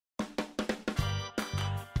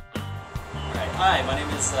Hi, my name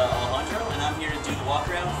is Alejandro, and I'm here to do the walk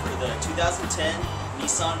around for the 2010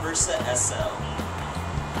 Nissan Versa SL.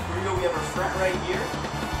 Here we go, we have our front right here.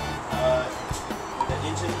 The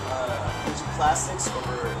engine plastics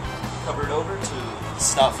covered over to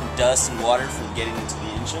stop from dust and water from getting into the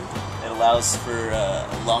engine. It allows for a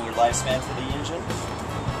longer lifespan for the engine.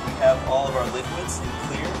 We have all of our liquids in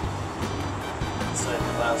clear, so it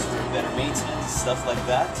allows for better maintenance, stuff like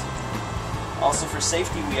that. Also for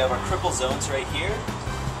safety, we have our cripple zones right here,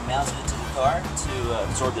 mounted into the car to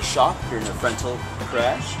absorb the shock during a frontal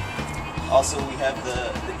crash. Also, we have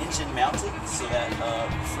the engine mounted so that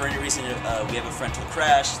for any reason we have a frontal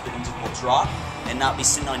crash, the engine will drop and not be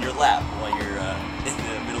sitting on your lap while you're in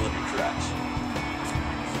the middle of your crash.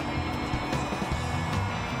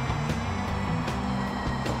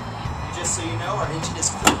 Just so you know, our engine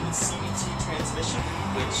is equipped with CVT transmission,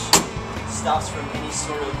 which stops from any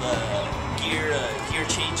sort of gear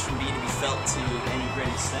change from being to be felt to any great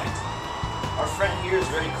extent. Our front here is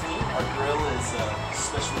very clean. Our grille is a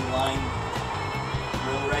specially lined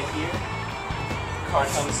grille right here. The car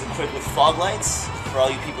comes equipped with fog lights for all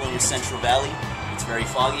you people in your Central Valley. It's very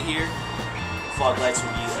foggy here. Fog lights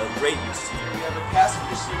will be a great use to you. We have a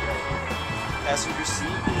passenger seat right here. The passenger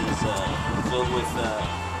seat is filled with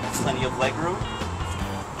plenty of leg room.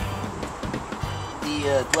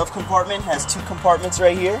 The glove compartment has two compartments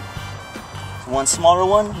right here. One smaller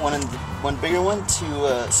one, one bigger one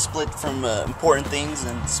to split from important things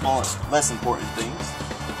and smaller, less important things.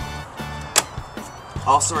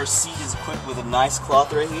 Also, our seat is equipped with a nice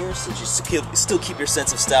cloth right here, so you still keep your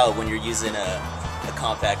sense of style when you're using a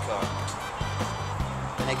compact car,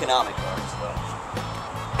 an economic car as well.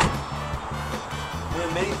 One of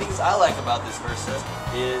the many things I like about this Versa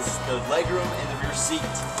is the legroom in the rear seat.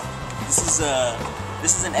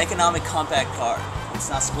 This is an economic compact car. It's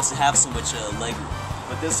not supposed to have so much legroom,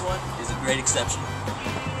 but this one is a great exception.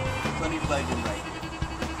 Plenty of legroom right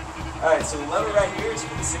here. Alright, so the lever right here is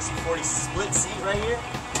for the 60-40 split seat right here,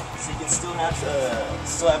 so you can still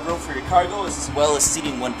have room for your cargo as well as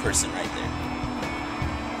seating one person right there.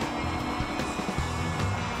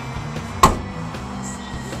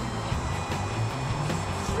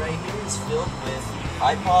 Right here is filled with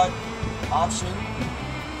iPod option.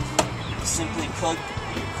 You simply plug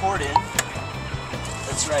your cord in.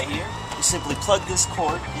 That's right here. You simply plug this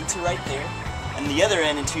cord into right there, and the other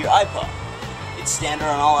end into your iPod. It's standard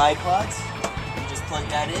on all iPods. You just plug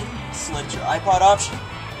that in, select your iPod option.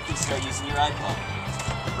 You can start using your iPod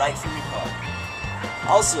right from your car.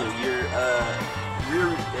 Also, your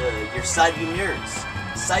side view mirrors.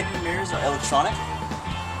 Side view mirrors are electronic.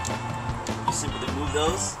 You simply move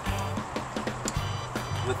those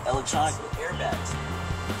with electronic airbags.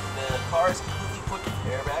 The car is completely equipped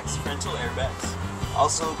with airbags, frontal airbags.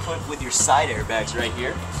 Also equipped with your side airbags right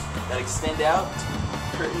here that extend out,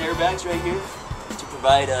 curtain airbags right here to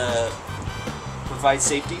provide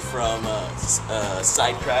safety from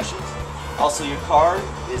side crashes. Also, your car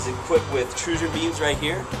is equipped with intrusion beams right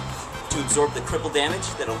here to absorb the cripple damage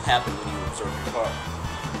that will happen when you absorb your car.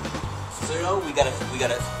 So you know we got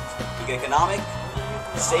an economic,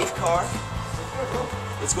 safe car.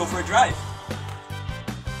 Let's go for a drive.